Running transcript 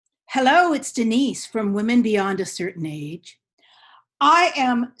Hello, it's Denise from Women Beyond a Certain Age. I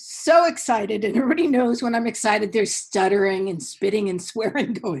am so excited, and everybody knows when I'm excited, there's stuttering and spitting and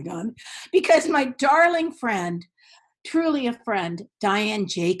swearing going on, because my darling friend, truly a friend, Diane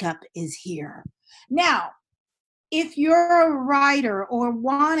Jacob, is here. Now, if you're a writer or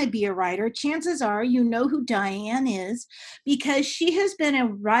want to be a writer, chances are you know who Diane is because she has been a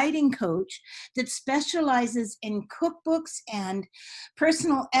writing coach that specializes in cookbooks and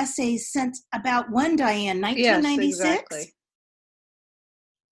personal essays since about when, Diane? Yes, 1996? exactly.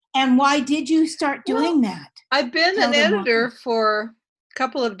 And why did you start doing Well, that? I've been Tell an them why. editor for a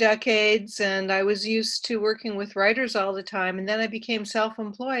couple of decades, and I was used to working with writers all the time. And then I became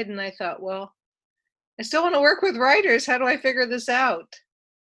self-employed, and I thought, well, I still want to work with writers. How do I figure this out?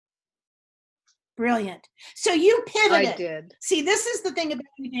 Brilliant. So you I pivoted. did. See, this is the thing about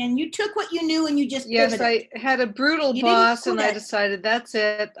you, Dan. You took what you knew and you just Yes, pivoted. I had a brutal You didn't boss, and I quit. decided that's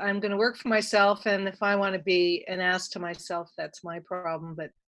it. I'm going to work for myself, and if I want to be an ass to myself, that's my problem.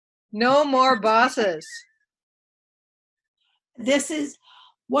 But no more bosses. This is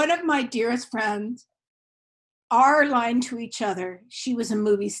one of my dearest friends. Our line to each other, she was a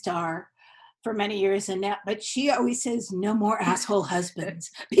movie star for many years, and now, but she always says no more asshole husbands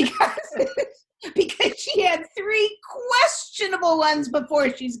because she had three questionable ones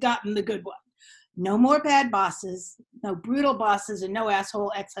before she's gotten the good one. No more bad bosses, no brutal bosses, and no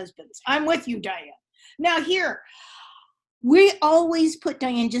asshole ex-husbands. I'm with you, Diane. Now here, we always put,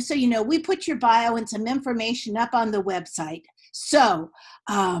 Diane, just so you know, we put your bio and some information up on the website so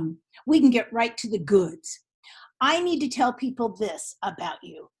we can get right to the goods. I need to tell people this about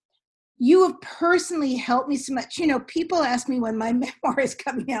you. You have personally helped me so much. You know, people ask me when my memoir is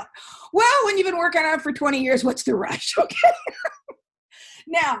coming out. Well, when you've been working on it for 20 years, what's the rush? Okay.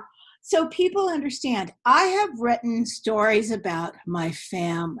 Now, so people understand, I have written stories about my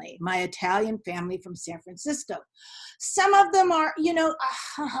family, my Italian family from San Francisco. Some of them are,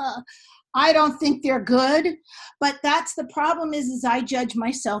 I don't think they're good, but that's the problem is I judge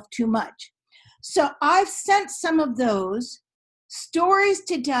myself too much. So I've sent some of those stories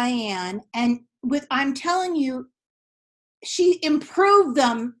to Diane, and I'm telling you, she improved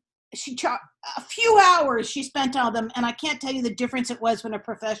them. A few hours she spent on them, and I can't tell you the difference it was when a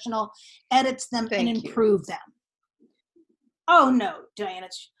professional edits them and Thank you. improves them. Oh no, Diane.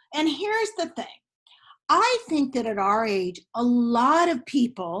 And here's the thing. I think that at our age, a lot of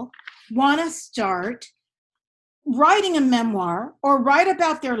people want to start writing a memoir or write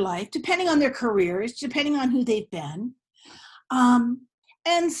about their life, depending on their careers, depending on who they've been.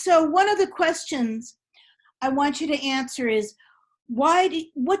 And so one of the questions I want you to answer is, what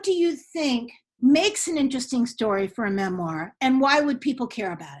do you think makes an interesting story for a memoir, and why would people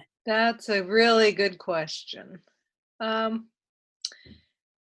care about it? That's a really good question.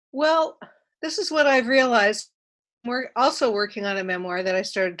 Well, this is what I've realized. We're also working on a memoir that I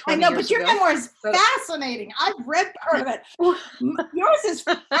started 20 years ago. I know, but your memoir is fascinating. I've read part of it. Yours is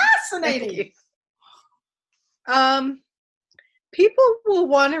fascinating. People will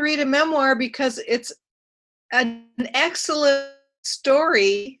want to read a memoir because it's an excellent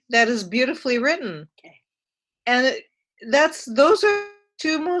story that is beautifully written. Okay. And those are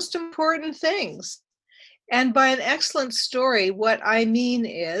two most important things. And by an excellent story, what I mean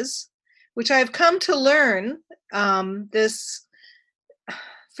is, which I've come to learn this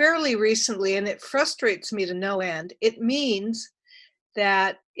fairly recently, and it frustrates me to no end, it means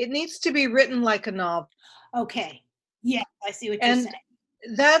that it needs to be written like a novel. Okay. Yeah, I see what you're saying.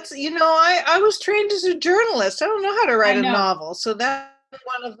 That's, I was trained as a journalist. I don't know how to write a novel. So that's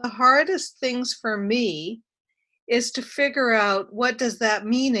one of the hardest things for me is to figure out what does that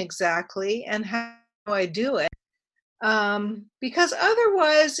mean exactly and how do I do it. Because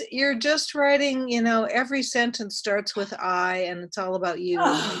otherwise you're just writing, every sentence starts with I and it's all about you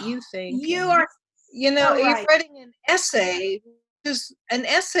and what you think. You're right. Writing an essay, an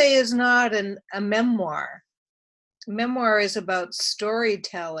essay is not a memoir. Memoir is about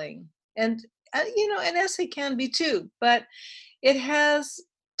storytelling, and an essay can be too, but it has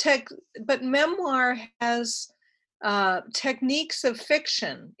but memoir has techniques of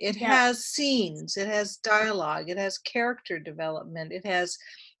fiction. It has scenes, it has dialogue, it has character development, it has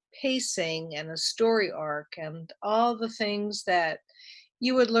pacing and a story arc and all the things that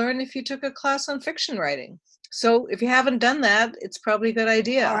you would learn if you took a class on fiction writing. So if you haven't done that, it's probably a good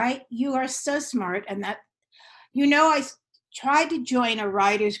idea. All right, you are so smart. And that, I tried to join a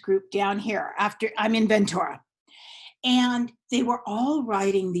writers group down here after I'm in Ventura, and they were all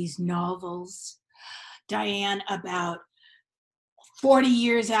writing these novels, Diane, about 40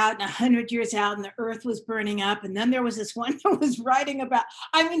 years out and 100 years out, and the earth was burning up. And then there was this one that was writing about,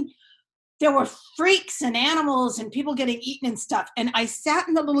 I mean, there were freaks and animals and people getting eaten and stuff. And I sat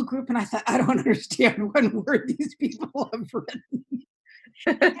in the little group and I thought, I don't understand one word these people have written.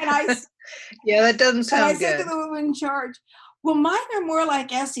 Yeah, that doesn't sound good. I said to the woman in charge, well, mine are more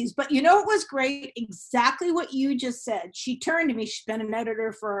like essays. But you know, it was great. Exactly what you just said. She turned to me. She's been an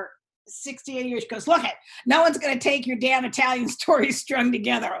editor for 68 years. She goes, look it, no one's going to take your damn Italian stories strung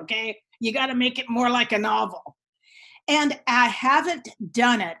together. Okay. You got to make it more like a novel. And I haven't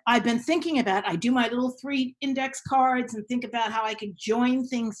done it. I've been thinking about, I do my little 3 index cards and think about how I could join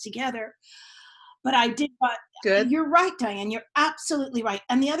things together. But I did not. Good. You're right, Diane. You're absolutely right.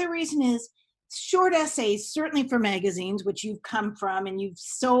 And the other reason is short essays, certainly for magazines, which you've come from, and you've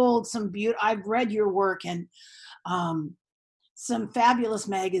sold some I've read your work in some fabulous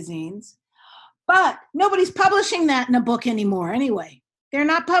magazines. But nobody's publishing that in a book anymore anyway. They're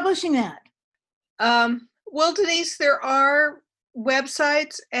not publishing that. Well, Denise, there are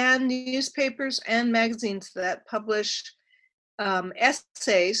websites and newspapers and magazines that publish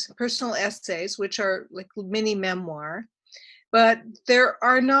essays, personal essays, which are like mini memoir, but there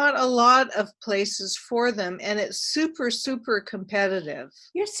are not a lot of places for them, and it's super, super competitive.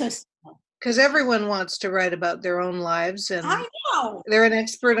 You're so smart. Because everyone wants to write about their own lives, and I know they're an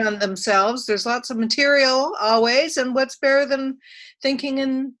expert on themselves. There's lots of material always, and what's better than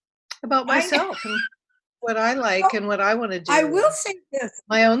thinking about myself and what I like and what I want to do. I will say this,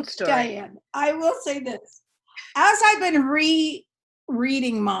 my own story. Diane, I will say this. As I've been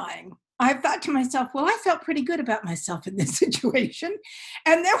rereading mine, I've thought to myself, well, I felt pretty good about myself in this situation.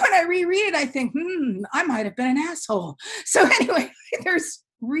 And then when I reread it, I think, I might have been an asshole. So anyway, there's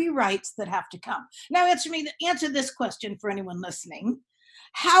rewrites that have to come. Now answer this question for anyone listening.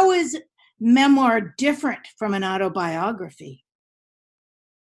 How is memoir different from an autobiography?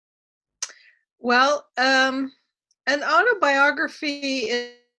 Well, an autobiography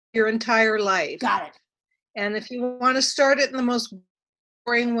is your entire life. Got it. And if you want to start it in the most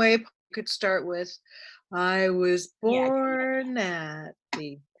boring way, you could start with, I was born at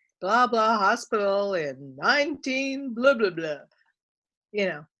the blah, blah hospital in 19 blah, blah, blah. You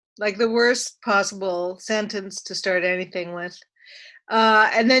know, like the worst possible sentence to start anything with.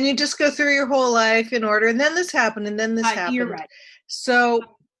 And then you just go through your whole life in order. And then this happened, and then this happened. You're right. So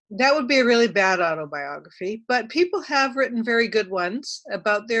that would be a really bad autobiography, but people have written very good ones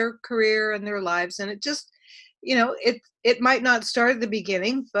about their career and their lives. And it just, it might not start at the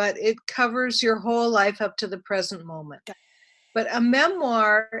beginning, but it covers your whole life up to the present moment. But a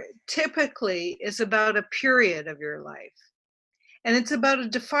memoir typically is about a period of your life. And it's about a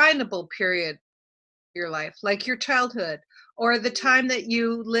definable period of your life, like your childhood or the time that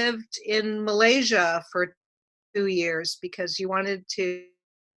you lived in Malaysia for 2 years because you wanted to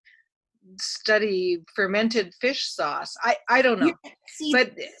study fermented fish sauce. I don't know.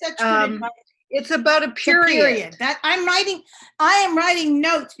 But it's about a period. That I am writing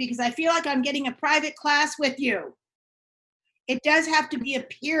notes because I feel like I'm getting a private class with you. It does have to be a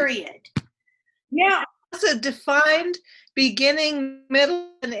period. Now, it's a defined beginning,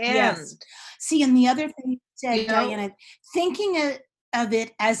 middle, and end. Yes. See, and the other thing you said, Diana, thinking of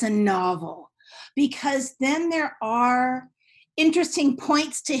it as a novel, because then there are interesting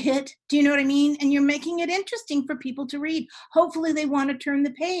points to hit. Do you know what I mean? And you're making it interesting for people to read. Hopefully they want to turn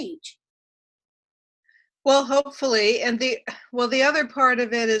the page. Well, hopefully. And the other part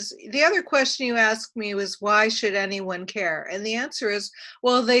of it is, the other question you asked me was, why should anyone care? And the answer is,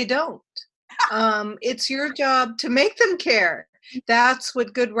 well, they don't. It's your job to make them care. That's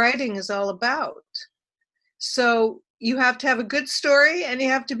what good writing is all about. So you have to have a good story, and you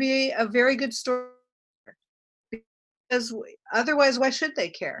have to be a very good story. Because otherwise, why should they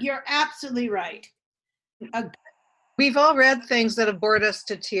care? You're absolutely right. We've all read things that have bored us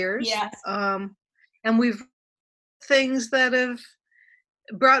to tears. Yes. And we've things that have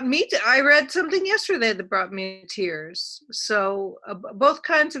brought me to, I read something yesterday that brought me to tears. So both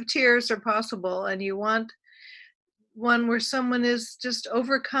kinds of tears are possible, and you want one where someone is just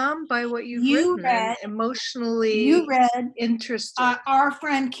overcome by what you've written and emotionally interested. Our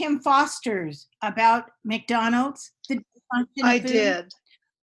friend Kim Foster's about McDonald's. I did.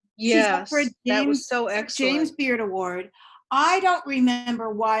 Yes, that was so excellent. James Beard Award. I don't remember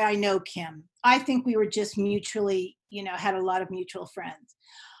why I know Kim. I think we were just mutually, had a lot of mutual friends.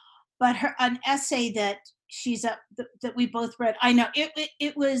 But an essay that she's up that we both read. I know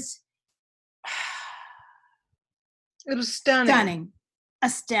it was. It was stunning.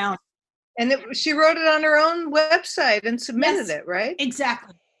 Astounding. And she wrote it on her own website and submitted it, right?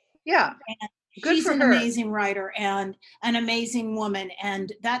 Exactly. Yeah. Good She's for an her. amazing writer and an amazing woman.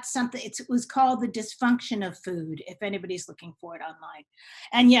 And that's something, it was called The Dysfunction of Food, if anybody's looking for it online.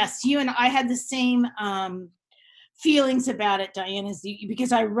 And yes, you and I had the same feelings about it, Diane,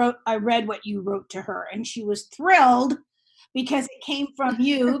 because I read what you wrote to her, and she was thrilled because it came from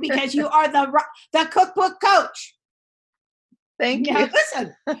you, because you are the cookbook coach. Thank Now, you.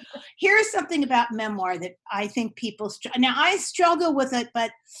 listen, here's something about memoir that I think people, now I struggle with it,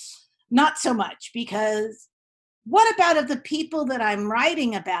 but not so much, because what about if the people that I'm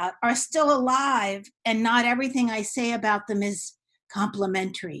writing about are still alive and not everything I say about them is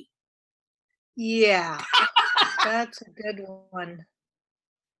complimentary? Yeah, that's a good one.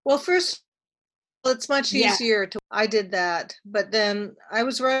 Well, first, it's much Yeah. easier to, I did that, but then I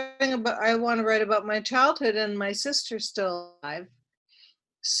was writing about, I want to write about my childhood, and my sister's still alive.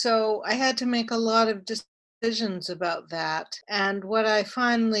 So I had to make a lot of decisions about that. And what I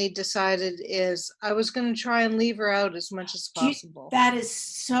finally decided is I was going to try and leave her out as much as possible. That is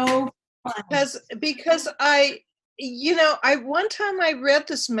so fun. Because I, you know, one time I read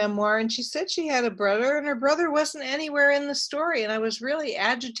this memoir, and she said she had a brother, and her brother wasn't anywhere in the story, and I was really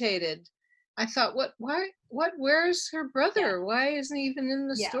agitated. I thought, where's her brother? Yeah. Why isn't he even in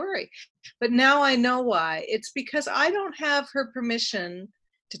the Yeah. story? But now I know why. It's because I don't have her permission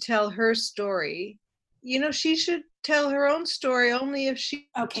to tell her story. You know, she should tell her own story only if she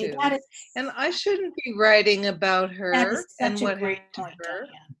Okay, to. that is, And I shouldn't be writing about that her is and such a what great happened to point, her.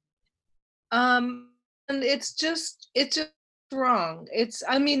 Diane. And it's just wrong. It's,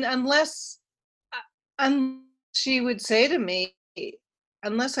 I mean, unless she would say to me,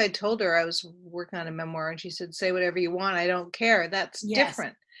 unless I told her I was working on a memoir and she said, say whatever you want, I don't care, that's Yes.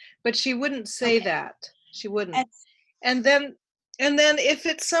 different. But she wouldn't say Okay. that. She wouldn't. And then if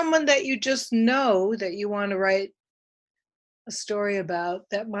it's someone that you just know that you want to write a story about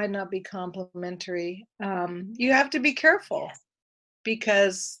that might not be complimentary, you have to be careful. Yes.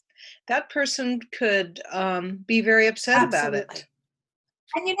 Because that person could be very upset about Absolutely. it.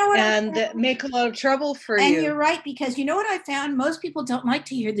 And you know what? And make a lot of trouble for and you. you're right, because you know what I found? Most people don't like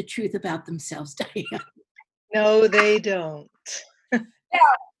to hear the truth about themselves, Diane. No, they don't.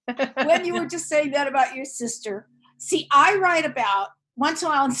 When you were just saying that about your sister, see, I write about once in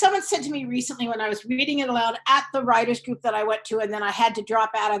a while, and someone said to me recently when I was reading it aloud at the writers group that I went to, and then I had to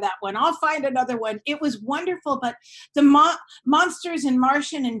drop out of that one, I'll find another one. It was wonderful, but the monsters and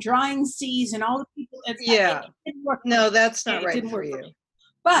Martian and drying seas and all the people, Yeah. it didn't work. No, that's not It right didn't for work you. for me.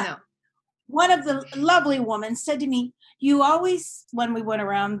 But no. One of the lovely women said to me, you always, when we went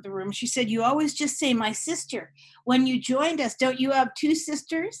around the room, she said, you always just say my sister. When you joined us, don't you have two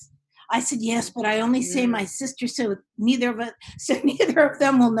sisters? I said, yes, but I only say my sister, so neither of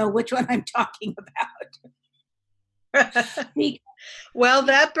them will know which one I'm talking about. Well,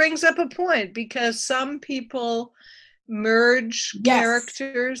 that brings up a point, because some people merge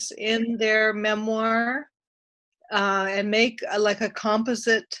characters in their memoir and make like a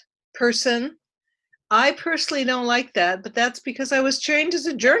composite person. I personally don't like that, but that's because I was trained as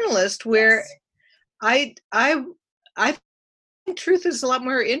a journalist, where I think truth is a lot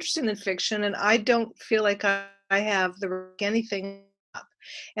more interesting than fiction, and I don't feel like I have anything up.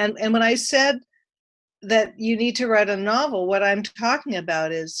 And when I said that you need to write a novel, what I'm talking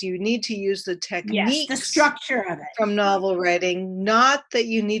about is you need to use the techniques, the structure of it, from novel writing, not that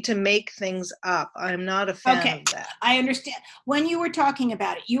you need to make things up. I'm not a fan of that. I understand. When you were talking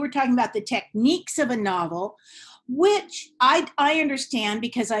about it, you were talking about the techniques of a novel, which I understand,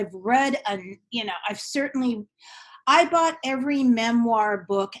 because I've read, I bought every memoir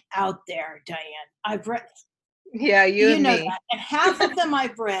book out there, Diane. I've read. Yeah, you and know me. That. And half of them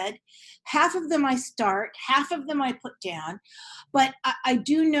I've read, half of them I start, half of them I put down. But I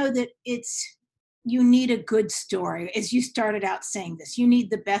do know that you need a good story. As you started out saying this, you need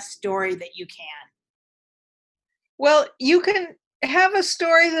the best story that you can. Well, you can have a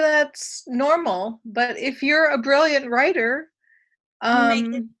story that's normal, but if you're a brilliant writer,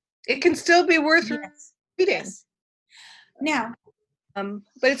 it can still be worth reading. Yes. Now, but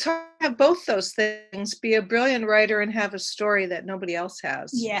it's hard to have both those things, be a brilliant writer and have a story that nobody else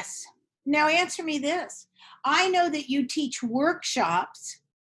has. Yes. Now answer me this. I know that you teach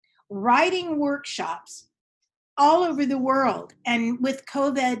writing workshops all over the world. And with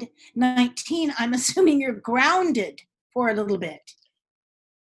COVID-19, I'm assuming you're grounded for a little bit.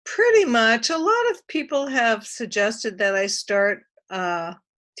 Pretty much. A lot of people have suggested that I start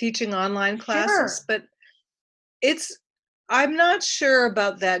teaching online classes, but I'm not sure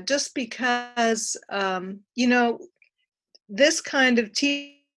about that, just because, this kind of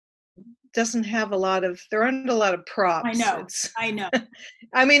teaching doesn't have there aren't a lot of props. I know.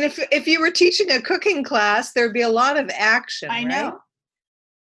 I mean, if you were teaching a cooking class, there'd be a lot of action, I know.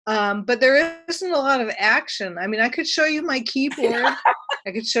 Right? But there isn't a lot of action. I mean, I could show you my keyboard.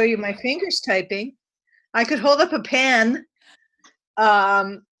 I could show you my fingers typing. I could hold up a pen.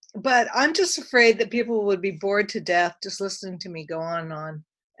 But I'm just afraid that people would be bored to death just listening to me go on and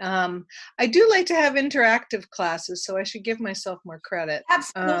on. I do like to have interactive classes, so I should give myself more credit.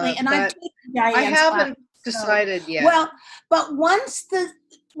 Absolutely. And I haven't decided yet. Well, but once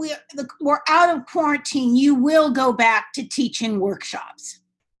we're out of quarantine, you will go back to teaching workshops.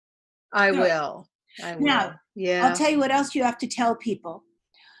 I will. Now, yeah. I'll tell you what else you have to tell people.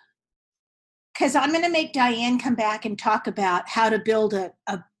 Because I'm going to make Diane come back and talk about how to build a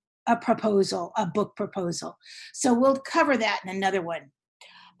proposal, a book proposal. So we'll cover that in another one.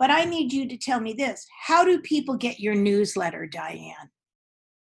 But I need you to tell me this. How do people get your newsletter, Diane?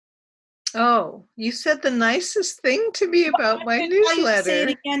 Oh, you said the nicest thing to me about my newsletter. Say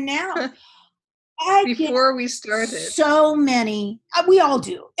it again now. Before we started. So many, we all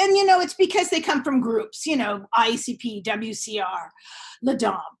do. And, it's because they come from groups, ICP, WCR,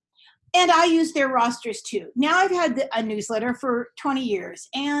 LADOM. And I use their rosters too. Now I've had a newsletter for 20 years,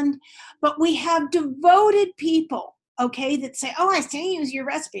 but we have devoted people, okay, that say, oh, I still use your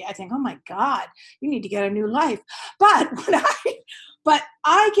recipe. I think, oh my God, you need to get a new life. But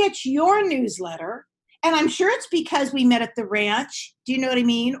I get your newsletter, and I'm sure it's because we met at the ranch. Do you know what I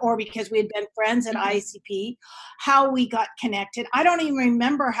mean? Or because we had been friends at ICP, how we got connected. I don't even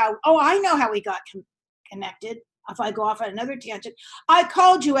remember I know how we got connected. If I go off on another tangent, I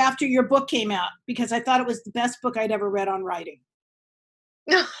called you after your book came out because I thought it was the best book I'd ever read on writing.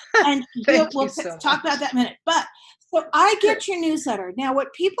 And we'll talk about that in a minute. But so I get your newsletter. Now,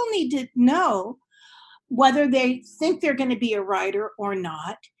 what people need to know, whether they think they're going to be a writer or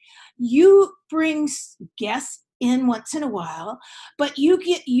not, you bring guests in once in a while, but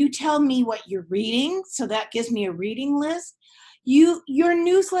you tell me what you're reading, so that gives me a reading list. Your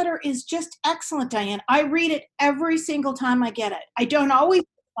newsletter is just excellent, Diane. I read it every single time I get it. I don't always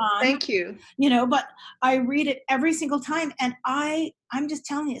respond. Thank you. But I read it every single time, and I'm just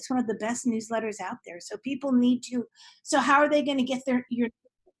telling you, it's one of the best newsletters out there. So people need to. So how are they going to get your?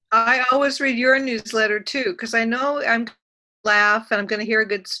 I always read your newsletter too, because I know I'm going to laugh and I'm going to hear a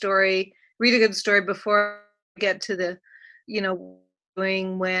good story, read a good story before I get to the,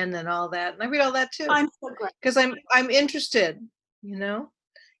 doing when and all that. And I read all that too. I'm so great. Because I'm interested,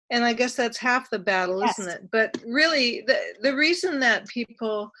 and I guess that's half the battle, yes. Isn't it? But really, the reason that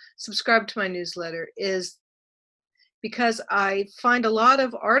people subscribe to my newsletter is because I find a lot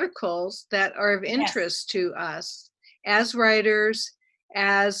of articles that are of interest to us as writers,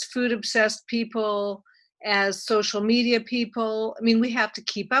 as food obsessed people, as social media people. I mean, we have to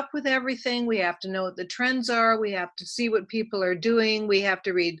keep up with everything. We have to know what the trends are. We have to see what people are doing. We have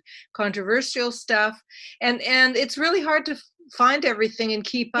to read controversial stuff. And it's really hard to find everything and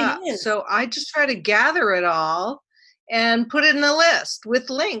keep up. So I just try to gather it all and put it in a list with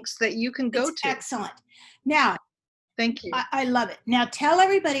links that you can go to. Excellent. Now, thank you. I love it. Now, tell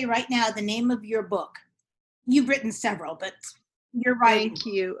everybody right now the name of your book. You've written several, but you're writing. Thank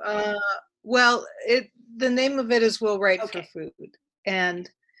you. Well, the name of it is We'll Write for Food. And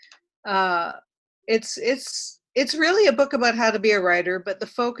it's really a book about how to be a writer, but the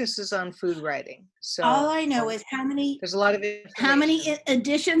focus is on food writing. So all I know is there's a lot of how many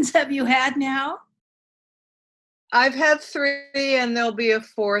editions have you had now? I've had 3, and there'll be a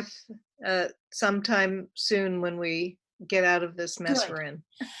 4th sometime soon when we get out of this mess we're in.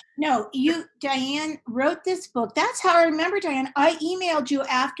 No, Diane wrote this book. That's how I remember, Diane. I emailed you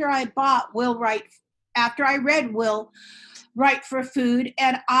after I read Will Write for Food,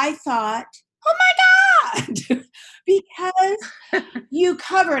 and I thought, oh my God, because you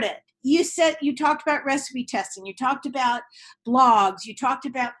covered it. You talked about recipe testing, you talked about blogs, you talked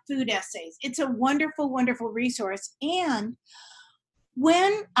about food essays. It's a wonderful, wonderful resource. And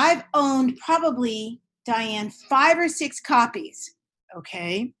when I've owned probably, Diane, 5 or 6 copies,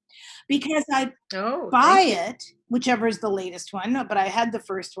 okay? Because I buy it, whichever is the latest one, but I had the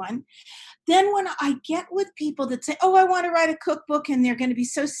first one. Then when I get with people that say, oh, I want to write a cookbook, and they're going to be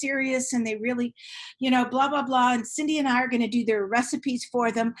so serious, and they really, blah, blah, blah, and Cindy and I are going to do their recipes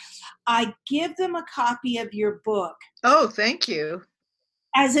for them, I give them a copy of your book. Oh, thank you.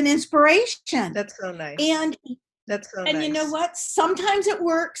 As an inspiration. That's so nice. And nice. You know what? Sometimes it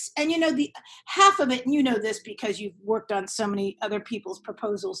works. And the half of it, and you know this because you've worked on so many other people's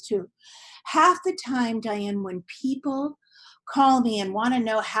proposals too. Half the time, Diane, when people call me and want to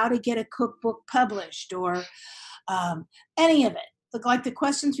know how to get a cookbook published or any of it, like the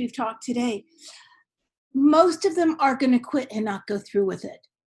questions we've talked today, most of them are going to quit and not go through with it.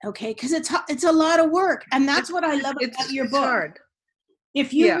 Okay, because it's a lot of work, and that's what I love about your it's book. hard.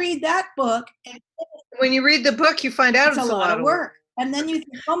 If you Yeah. read that book, When you read the book, you find out it's a lot of work. And then you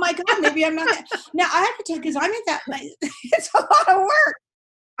think, oh my God, maybe I'm not that. Now I have to tell you, because I'm at that, it's a lot of work.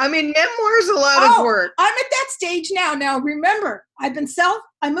 I mean, memoir is a lot of work. I'm at that stage now. Now, remember, I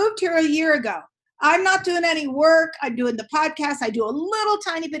moved here a year ago. I'm not doing any work. I'm doing the podcast. I do a little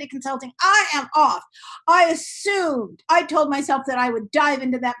tiny bit of consulting. I am off. I told myself that I would dive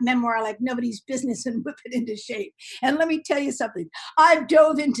into that memoir like nobody's business and whip it into shape. And let me tell you something. I've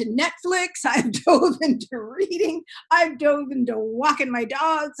dove into Netflix. I've dove into reading. I've dove into walking my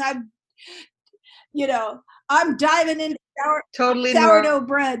dogs. I'm diving into sourdough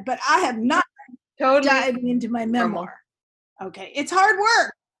bread, but I have not diving into my memoir. Okay. It's hard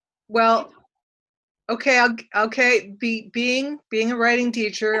work. Well, okay. Being a writing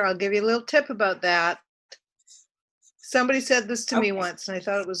teacher, I'll give you a little tip about that. Somebody said this to me once, and I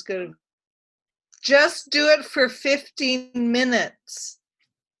thought it was good. Just do it for 15 minutes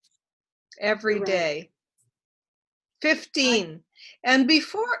every day. 15. And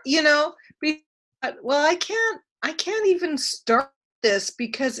before, well, I can't even start this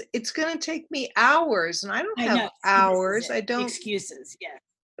because it's going to take me hours, and I don't have hours. I don't. Excuses, yeah.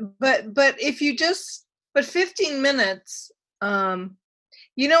 But if you but 15 minutes,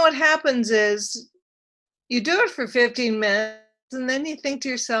 what happens is you do it for 15 minutes, and then you think to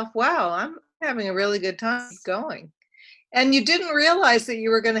yourself, wow, I'm having a really good time going. And you didn't realize that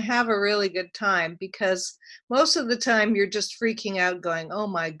you were going to have a really good time, because most of the time you're just freaking out going, oh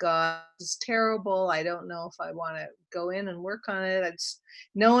my God, this is terrible. I don't know if I want to go in and work on it.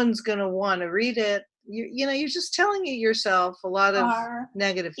 No one's going to want to read it. You're just telling yourself a lot of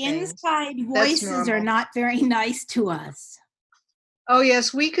negative things. Inside voices are not very nice to us. Oh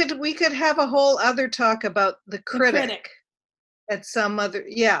yes, we could have a whole other talk about the critic. At some other,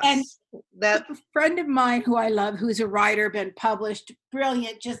 yes. And that a friend of mine who I love, who's a writer, been published,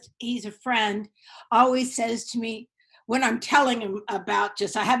 brilliant, he's a friend, always says to me when I'm telling him about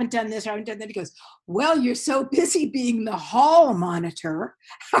I haven't done this, I haven't done that, he goes, well, you're so busy being the hall monitor.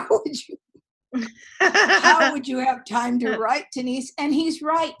 How would you have time to write, Denise? And he's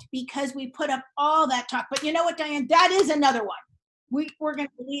right, because we put up all that talk. But you know what, Diane? That is another one. We're going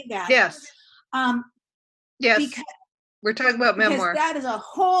to leave that. Yes. Yes. Because we're talking about memoir. Because that is a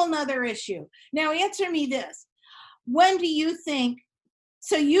whole nother issue. Now, answer me this. When do you think,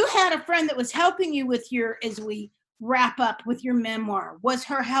 so you had a friend that was helping you with as we wrap up with your memoir. Was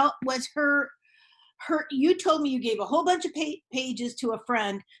her help, you told me you gave a whole bunch of pages to a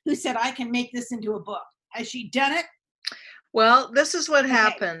friend who said, I can make this into a book. Has she done it? Well, this is what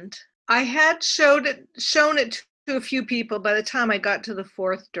happened. I had shown it to a few people by the time I got to the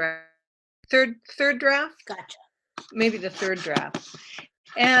fourth draft. Third draft? Gotcha. Maybe the third draft.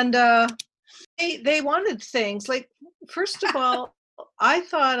 And they wanted things like, first of all, I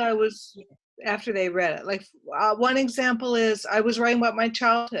thought I was, after they read it, like one example is I was writing about my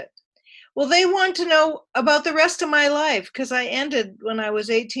childhood. Well, they want to know about the rest of my life, because I ended when I was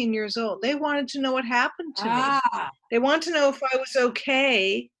 18 years old. They wanted to know what happened to me. They want to know if I was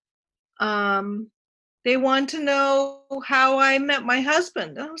okay. They want to know how I met my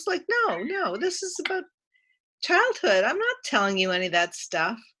husband. And I was like, no, this is about childhood. I'm not telling you any of that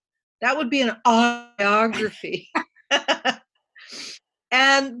stuff. That would be an autobiography.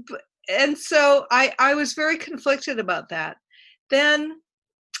 and so I was very conflicted about that. Then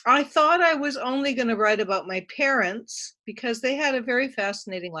I thought I was only going to write about my parents, because they had a very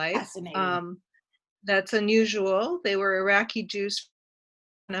fascinating life. Fascinating. That's unusual. They were Iraqi Jews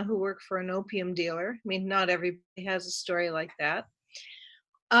who worked for an opium dealer. I mean, not everybody has a story like that.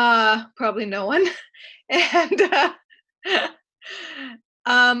 Probably no one. And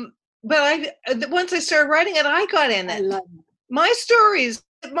but once I started writing it, I got in it. I love it. My stories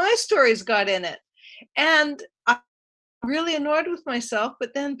got in it, and I'm really annoyed with myself.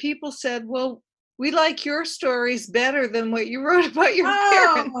 But then people said, "Well, we like your stories better than what you wrote about your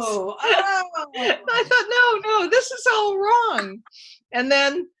parents." I thought, no, this is all wrong. And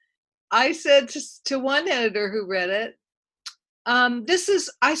then I said to one editor who read it,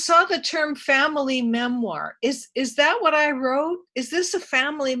 I saw the term family memoir. Is that what I wrote? Is this a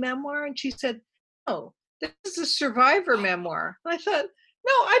family memoir? And she said, no, this is a survivor memoir. And I thought,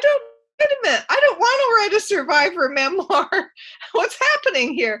 no, wait a minute. I don't want to write a survivor memoir. What's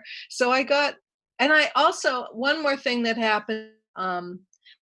happening here? So and I also, one more thing that happened,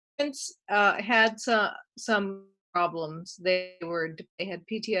 had some problems. They had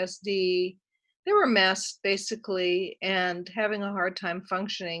PTSD. they were a mess basically, and having a hard time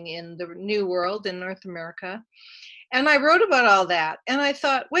functioning in the new world in North America. And I wrote about all that. And I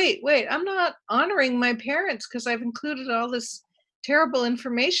thought, wait, I'm not honoring my parents because I've included all this terrible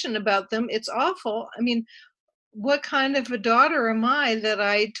information about them. It's awful. I mean, what kind of a daughter am I that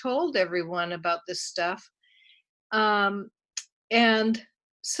I told everyone about this stuff? And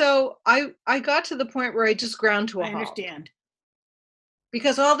so I got to the point where I just ground to a I halt understand.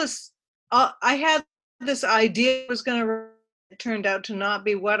 because all this, I had this idea was going to, it turned out to not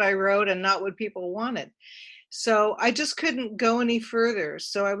be what I wrote and not what people wanted. So I just couldn't go any further.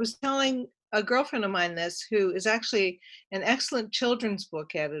 So I was telling a girlfriend of mine this, who is actually an excellent children's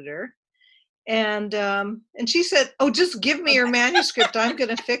book editor. And she said, "Oh, just give me your manuscript. I'm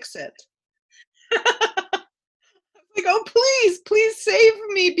going to fix it." Like, "Oh, please save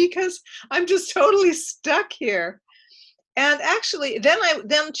me because I'm just totally stuck here." And actually,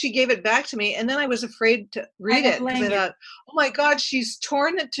 then she gave it back to me, and then I was afraid to read it because I thought, "Oh my God, she's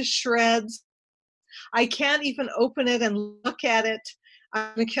torn it to shreds. I can't even open it and look at it.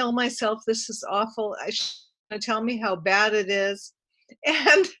 I'm gonna kill myself. This is awful. She's gonna tell me how bad it is."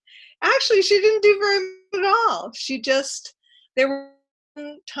 And actually, she didn't do very much at all. She just, there were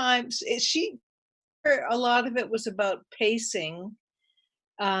times a lot of it was about pacing,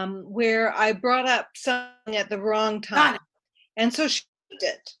 where I brought up something at the wrong time, and so she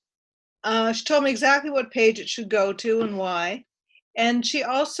did. She told me exactly what page it should go to and why, and she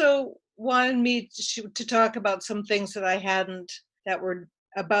also wanted me to talk about some things that I hadn't, that were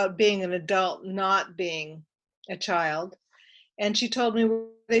about being an adult, not being a child. And she told me where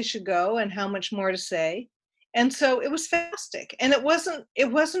they should go and how much more to say. And so it was fantastic. And it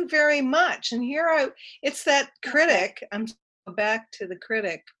wasn't very much. And it's that critic. I'm back to the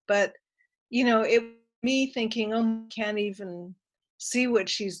critic, but it me thinking, oh, I can't even see what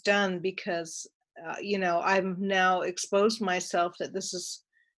she's done because I'm now exposed myself that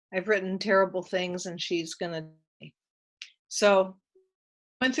I've written terrible things and she's gonna. So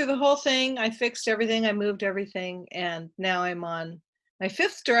went through the whole thing. I fixed everything. I moved everything, and now I'm on my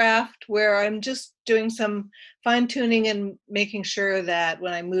 5th draft where I'm just doing some fine tuning and making sure that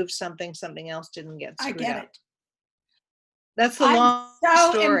when I move something else didn't get screwed up. I get it. That's the long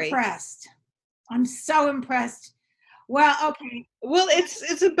story. Impressed. I'm so impressed. Well, okay. Well,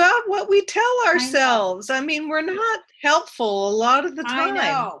 it's about what we tell ourselves. I mean, we're not helpful a lot of the time. I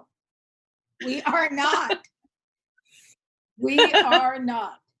know. We are not. We are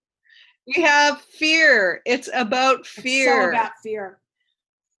not. We have fear. It's about fear. It's so about fear.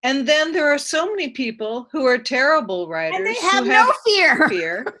 And then there are so many people who are terrible writers. And they have no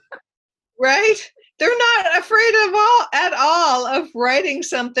fear. Right? They're not afraid at all of writing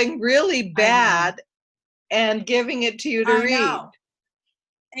something really bad and giving it to you to read. Know.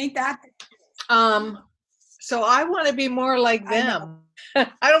 Ain't that? So I want to be more like them. I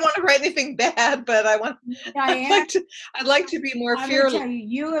don't want to write anything bad, but I'd like to be more fearless. Tell you,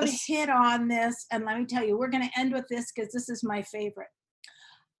 you have hit on this, and let me tell you, we're going to end with this because this is my favorite.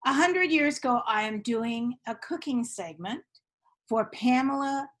 100 years ago, I am doing a cooking segment for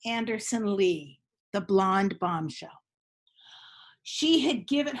Pamela Anderson Lee, the blonde bombshell.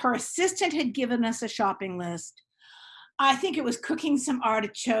 Her assistant had given us a shopping list. I think it was cooking some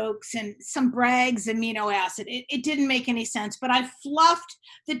artichokes and some Bragg's amino acid. It didn't make any sense, but I fluffed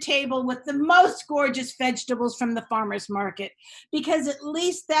the table with the most gorgeous vegetables from the farmer's market because at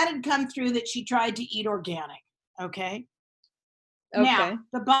least that had come through that she tried to eat organic, okay? Now,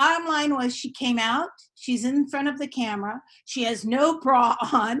 the bottom line was she came out, she's in front of the camera, she has no bra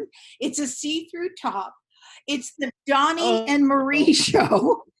on, it's a see-through top, it's the Donnie and Marie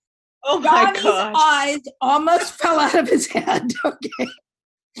show. Oh my Donnie's God. eyes almost fell out of his head, okay?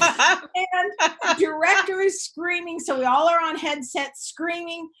 And the director is screaming, so we all are on headsets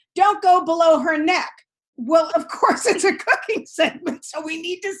screaming, "Don't go below her neck." Well, of course, it's a cooking segment, so we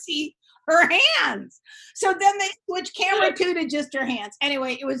need to see her hands. So then they switch camera to just her hands.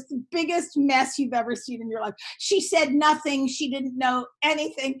 Anyway, it was the biggest mess you've ever seen in your life. She said nothing. She didn't know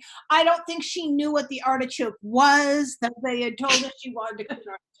anything. I don't think she knew what the artichoke was, that they had told her she wanted to cook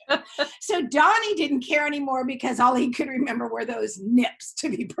artichoke. So Donnie didn't care anymore because all he could remember were those nips, to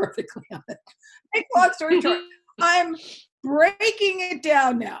be perfectly honest. Make long story short, I'm breaking it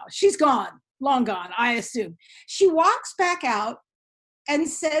down now. She's gone, long gone, I assume. She walks back out and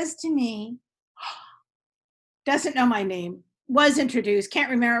says to me, doesn't know my name, was introduced, can't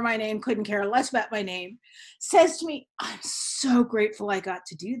remember my name, couldn't care less about my name, says to me, "I'm so grateful I got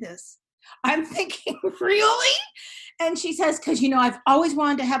to do this." I'm thinking, really? And she says, because, I've always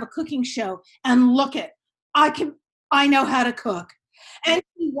wanted to have a cooking show, and look I know how to cook. And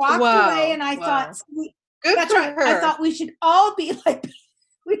she walked Wow, away, and I wow. thought, Good that's for right. her. I thought we should all be like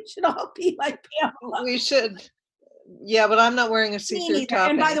Pamela. We should. Yeah, but I'm not wearing a Me see-through neither. top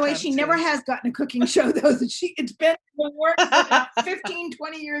And by the way, anytime she never soon. has gotten a cooking show, though. It's been in the works for about 15,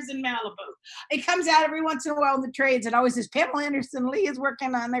 20 years in Malibu. It comes out every once in a while in the trades. It always says Pamela Anderson Lee is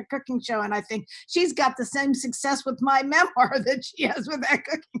working on their cooking show. And I think she's got the same success with my memoir that she has with that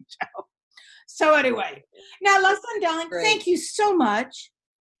cooking show. So anyway, now, Leslie, darling, Great. thank you so much.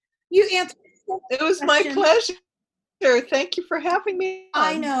 You answered. It was my pleasure. Thank you for having me on.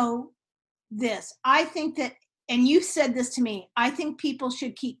 I know this. I think that, and you said this to me, I think people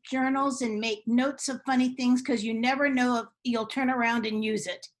should keep journals and make notes of funny things because you never know if you'll turn around and use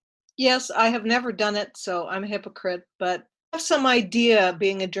it. Yes, I have never done it, so I'm a hypocrite, but I have some idea,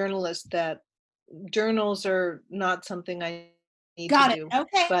 being a journalist, that journals are not something I need Got to it. do.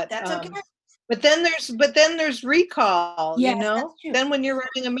 Okay, But that's okay. But then there's recall, Yes, you know? that's true. Then when you're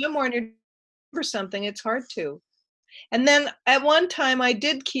writing a memoir and you're for something, it's hard to. And then at one time I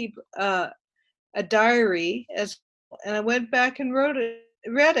did keep a diary, and I went back and read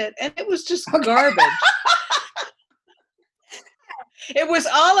it, and it was just garbage. It was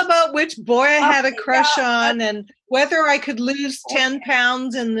all about which boy I had a crush on and whether I could lose 10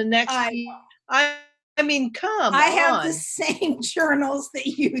 pounds in the next year. I mean, come on. I have the same journals that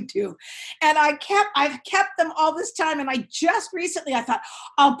you do. And I've kept them all this time. And I just recently, I thought,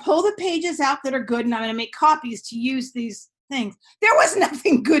 I'll pull the pages out that are good and I'm going to make copies to use these things. There was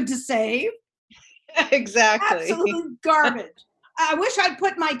nothing good to save. Exactly. Absolute garbage. I wish I'd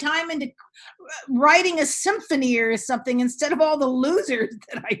put my time into writing a symphony or something instead of all the losers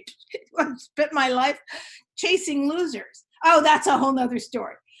that I spent my life chasing losers. Oh, that's a whole nother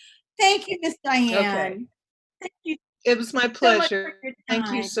story. Thank you, Miss Diane. Okay. Thank you. It was my pleasure.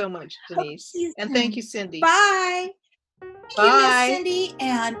 Thank you so much, Denise. And thank you, Cindy. Bye. Bye. Thank you, Miss Cindy.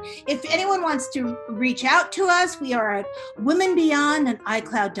 And if anyone wants to reach out to us, we are at Women Beyond and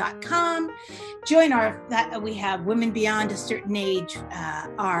iCloud.com. Join we have Women Beyond a Certain Age,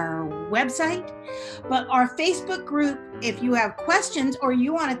 our website. But our Facebook group, if you have questions or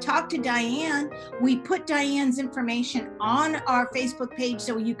you want to talk to Diane, we put Diane's information on our Facebook page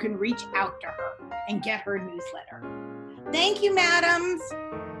so you can reach out to her and get her newsletter. Thank you, madams.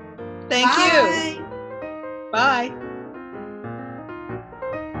 Thank you. Bye.